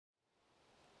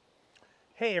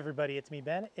Hey everybody, it's me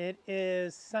Ben. It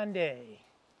is Sunday,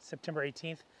 September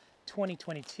 18th,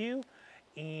 2022,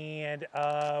 and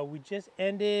we just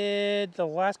ended the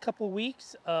last couple of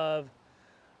weeks of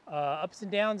ups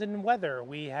and downs in weather.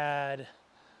 We had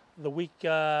the week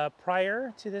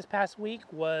prior to this past week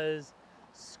was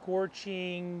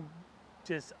scorching,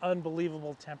 just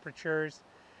unbelievable temperatures,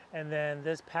 and then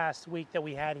this past week that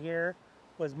we had here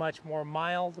was much more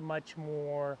mild, much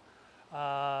more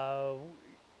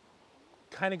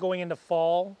kind of going into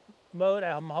fall mode.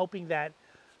 I'm hoping that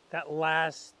that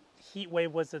last heat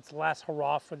wave was its last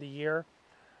hurrah for the year.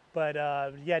 But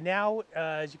yeah, now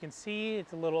as you can see,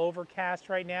 it's a little overcast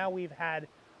right now. We've had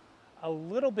a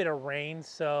little bit of rain,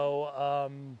 so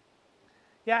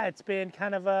yeah, it's been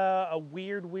kind of a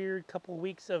weird couple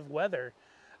weeks of weather.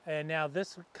 And now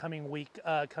this coming week,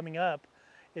 coming up,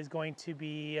 is going to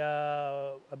be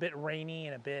a bit rainy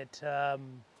and a bit,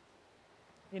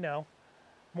 you know,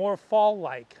 more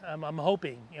fall-like. I'm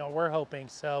hoping, we're hoping.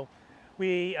 So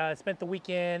we spent the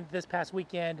weekend, this past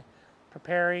weekend,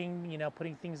 preparing,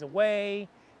 putting things away,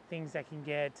 things that can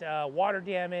get water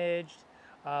damaged.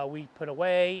 We put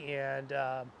away and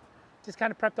just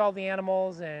kind of prepped all the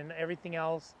animals and everything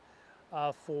else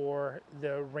for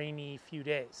the rainy few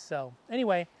days. So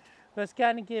anyway, let's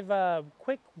kind of give a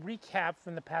quick recap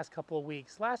from the past couple of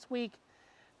weeks. Last week,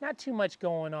 not too much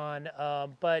going on,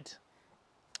 but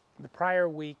the prior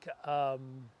week,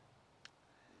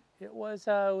 it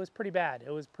was pretty bad. It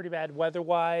was pretty bad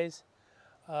weather-wise.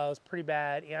 It was pretty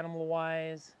bad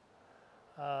animal-wise,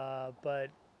 but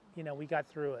we got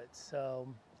through it. So,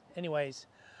 anyways,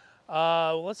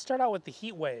 let's start out with the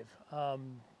heat wave.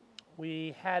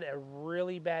 We had a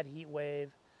really bad heat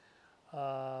wave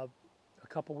a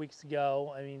couple weeks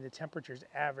ago. I mean, the temperatures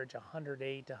average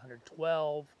 108 to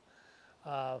 112.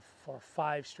 For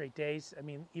 5 straight days. I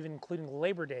mean, even including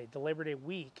Labor Day, the Labor Day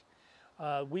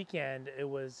weekend,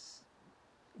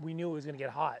 we knew it was going to get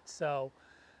hot. So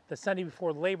the Sunday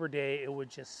before Labor Day, it was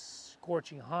just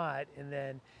scorching hot, and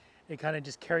then it kind of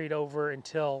just carried over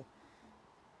until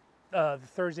the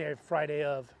Thursday and Friday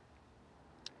of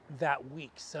that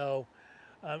week. So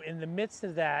in the midst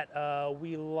of that,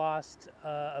 we lost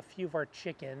a few of our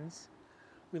chickens.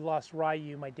 We lost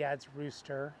Ryu, my dad's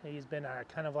rooster. He's been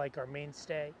kind of like our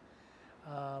mainstay.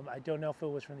 I don't know if it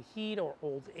was from the heat or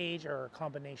old age or a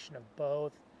combination of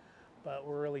both, but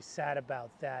we're really sad about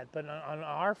that. But on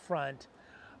our front,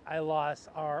 I lost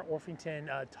our Orpington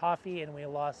Toffee, and we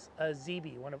lost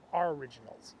ZB, one of our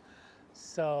originals.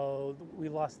 So we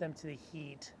lost them to the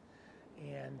heat,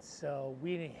 and so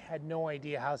we had no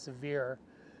idea how severe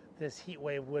this heat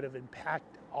wave would have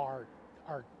impacted our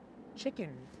chicken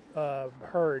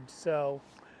herd. So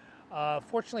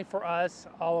fortunately for us,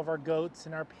 all of our goats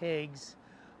and our pigs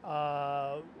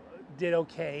did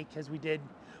okay, because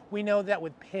we know that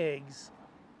with pigs,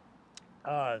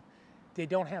 they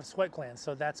don't have sweat glands,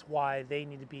 so that's why they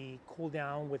need to be cooled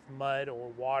down with mud or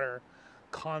water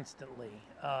constantly.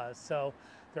 So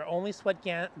their only sweat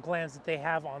glands that they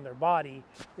have on their body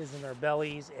is in their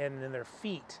bellies and in their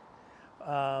feet.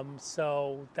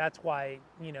 So that's why,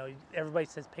 everybody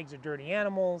says pigs are dirty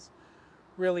animals.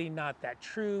 Really not that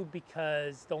true,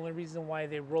 because the only reason why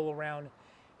they roll around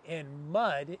in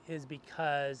mud is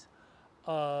because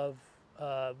of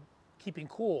keeping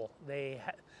cool.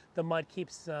 The mud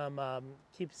keeps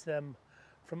them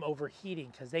from overheating,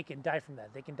 because they can die from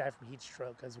that. They can die from heat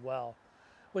stroke as well,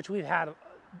 which we've had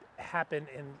happen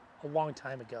in a long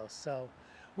time ago. So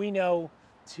we know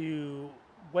to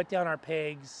wet down our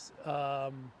pigs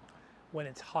when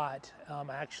it's hot. I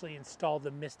actually installed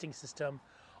the misting system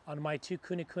on my 2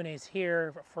 kunikunes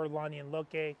here for Lonnie and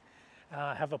Loke.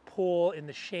 Have a pool in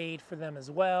the shade for them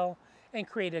as well, and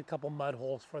created a couple mud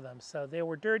holes for them. So they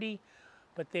were dirty,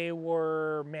 but they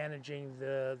were managing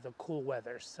the cool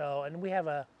weather. So, and we have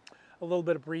a little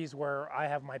bit of breeze where I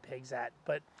have my pigs at.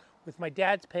 But with my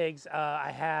dad's pigs,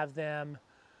 I have them,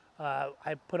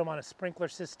 I put them on a sprinkler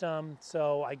system,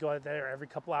 so I go out there every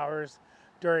couple hours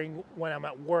when I'm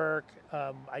at work.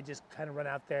 I just kind of run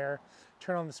out there,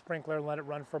 turn on the sprinkler, and let it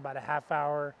run for about a half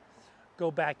hour, go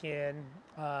back in,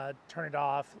 turn it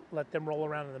off, let them roll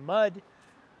around in the mud.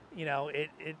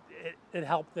 It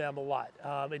helped them a lot.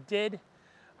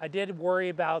 I did worry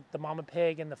about the mama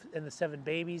pig and the 7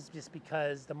 babies, just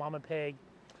because the mama pig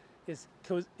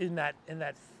goes in that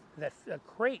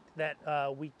crate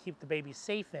that we keep the babies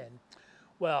safe in.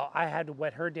 Well, I had to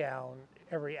wet her down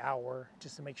every hour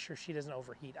just to make sure she doesn't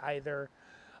overheat either.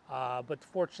 But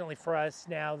fortunately for us,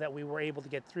 now that we were able to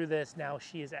get through this, now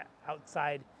she is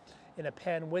outside in a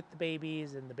pen with the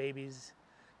babies, and the babies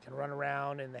can run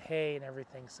around in the hay and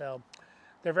everything. So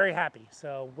they're very happy.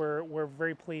 So we're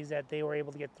very pleased that they were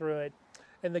able to get through it.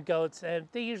 And the goats, and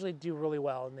they usually do really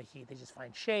well in the heat. They just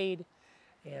find shade,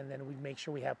 and then we make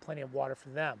sure we have plenty of water for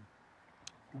them.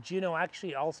 Juno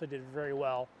actually also did very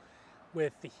well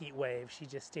with the heat wave. She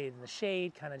just stayed in the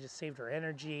shade, kind of just saved her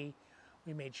energy.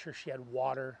 We made sure she had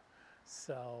water.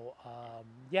 So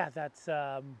yeah,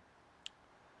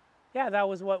 yeah, that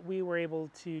was what we were able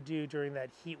to do during that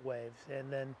heat wave.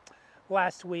 And then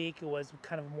last week it was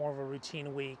kind of more of a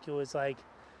routine week. It was like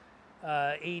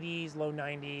 80s, low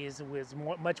 90s. It was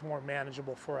much more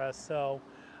manageable for us. So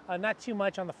not too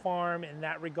much on the farm in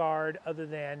that regard, other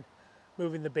than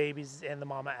moving the babies and the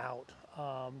mama out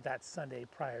that Sunday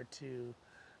prior to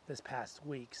this past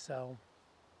week. So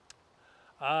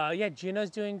yeah, Juno's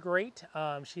doing great.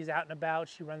 She's out and about.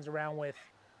 She runs around with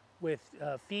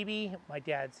Phoebe, my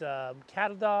dad's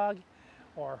cattle dog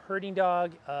or herding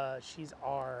dog. She's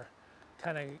our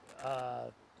kind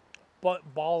of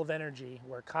ball of energy,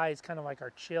 where Kai is kind of like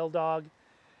our chill dog.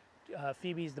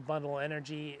 Phoebe's the bundle of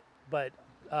energy, but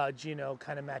Juno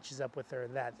kind of matches up with her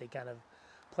in that they kind of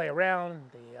play around.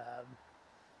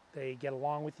 They get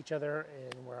along with each other,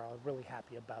 and we're all really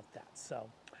happy about that. So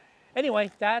anyway,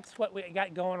 that's what we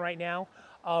got going right now.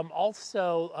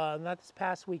 Also, not this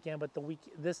past weekend, but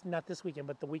not this weekend,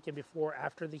 but the weekend before,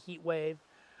 after the heat wave,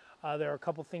 there are a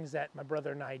couple things that my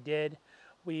brother and I did.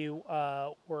 We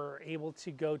were able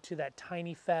to go to that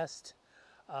Tiny Fest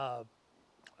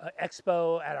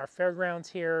expo at our fairgrounds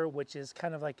here, which is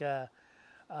kind of like a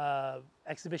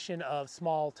exhibition of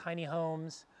small tiny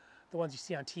homes, the ones you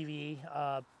see on TV.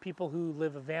 People who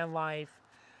live a van life.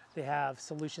 They have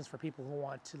solutions for people who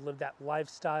want to live that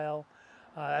lifestyle.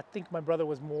 I think my brother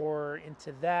was more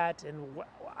into that, and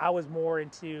I was more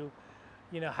into,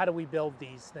 how do we build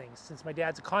these things? Since my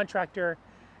dad's a contractor,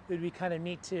 it would be kind of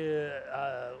neat to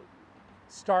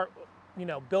start,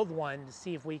 build one to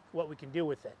see what we can do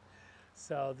with it.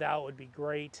 So that would be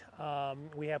great.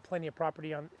 We have plenty of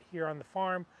property here on the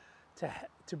farm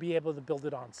to be able to build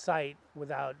it on site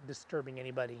without disturbing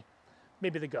anybody.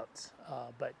 Maybe the goats,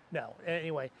 but no.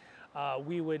 Anyway, it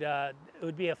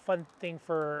would be a fun thing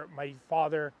for my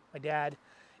father, my dad,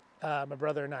 my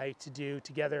brother and I to do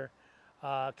together.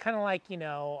 Kind of like,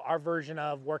 our version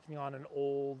of working on an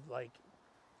old, like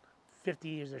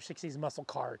 50s or 60s muscle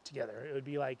car together. It would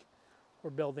be like we're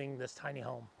building this tiny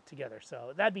home together.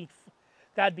 So that'd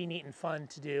be neat and fun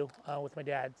to do with my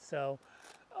dad. So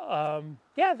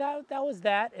yeah, that was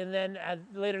that. And then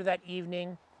later that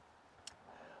evening,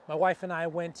 my wife and I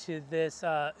went to this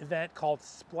event called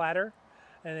Splatter,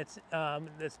 and it's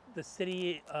the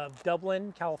City of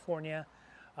Dublin, California,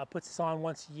 puts this on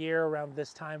once a year around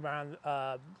this time, around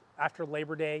after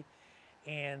Labor Day,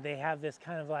 and they have this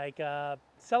kind of like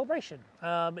celebration.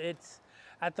 It's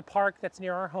at the park that's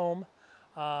near our home,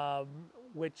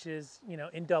 which is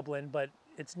in Dublin, but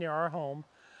it's near our home,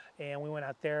 and we went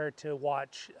out there to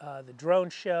watch the drone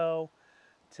show,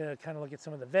 to kind of look at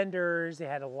some of the vendors. They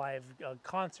had a live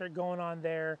concert going on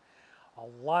there, a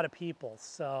lot of people.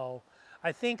 So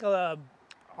I think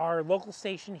our local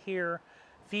station here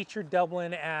featured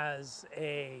Dublin as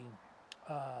a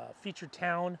featured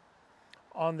town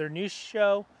on their news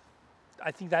show.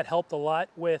 I think that helped a lot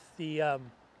with the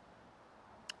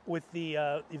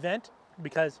event,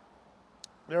 because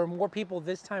there were more people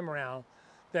this time around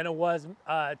than it was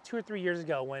 2 or 3 years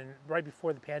ago, when right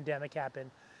before the pandemic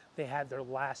happened, they had their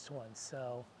last one.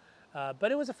 So, but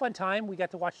it was a fun time. We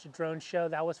got to watch the drone show.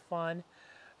 That was fun.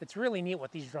 It's really neat what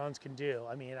these drones can do.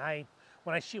 I mean,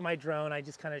 when I shoot my drone, I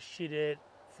just kind of shoot it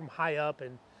from high up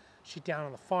and shoot down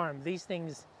on the farm. These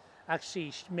things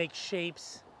actually make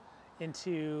shapes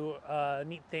into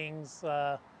neat things,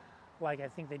 like I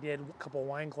think they did a couple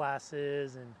wine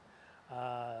glasses and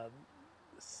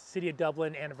City of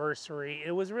Dublin anniversary.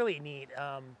 It was really neat.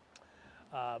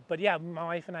 But yeah, my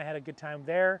wife and I had a good time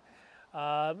there,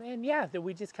 and yeah,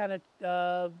 we just kind of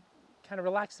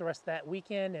relaxed the rest of that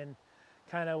weekend, and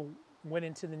kind of went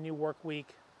into the new work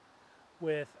week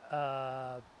with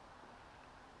kind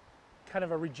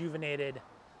of a rejuvenated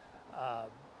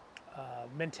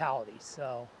mentality.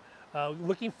 So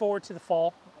looking forward to the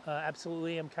fall.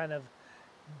 Absolutely, I'm kind of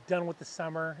done with the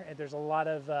summer, and there's a lot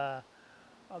of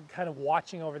kind of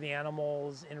watching over the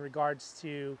animals in regards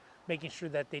to making sure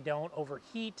that they don't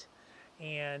overheat,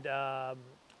 and I'm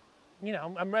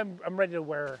ready to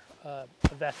wear a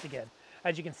vest again.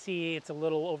 As you can see, it's a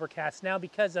little overcast now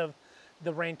because of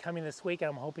the rain coming this week, and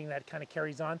I'm hoping that kind of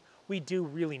carries on. We do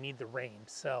really need the rain,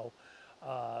 so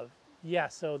yeah,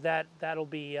 so that'll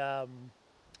be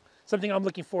something I'm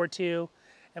looking forward to,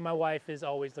 and my wife is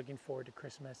always looking forward to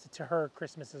Christmas. To her,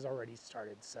 Christmas has already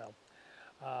started, so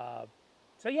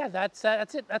So yeah, that's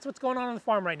it. That's what's going on the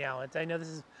farm right now. I know this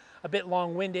is a bit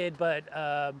long-winded, but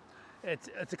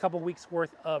it's a couple weeks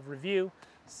worth of review.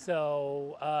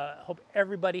 So hope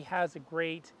everybody has a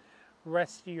great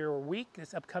rest of your week,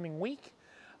 this upcoming week.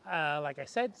 Like I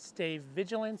said, stay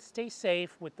vigilant, stay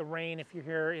safe with the rain if you're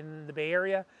here in the Bay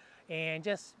Area, and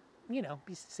just, you know,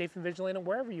 be safe and vigilant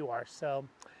wherever you are. So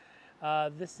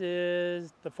this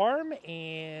is the farm,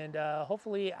 and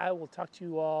hopefully I will talk to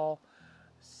you all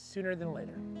sooner than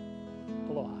later.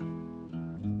 Aloha.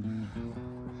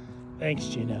 Thanks,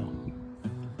 Gino.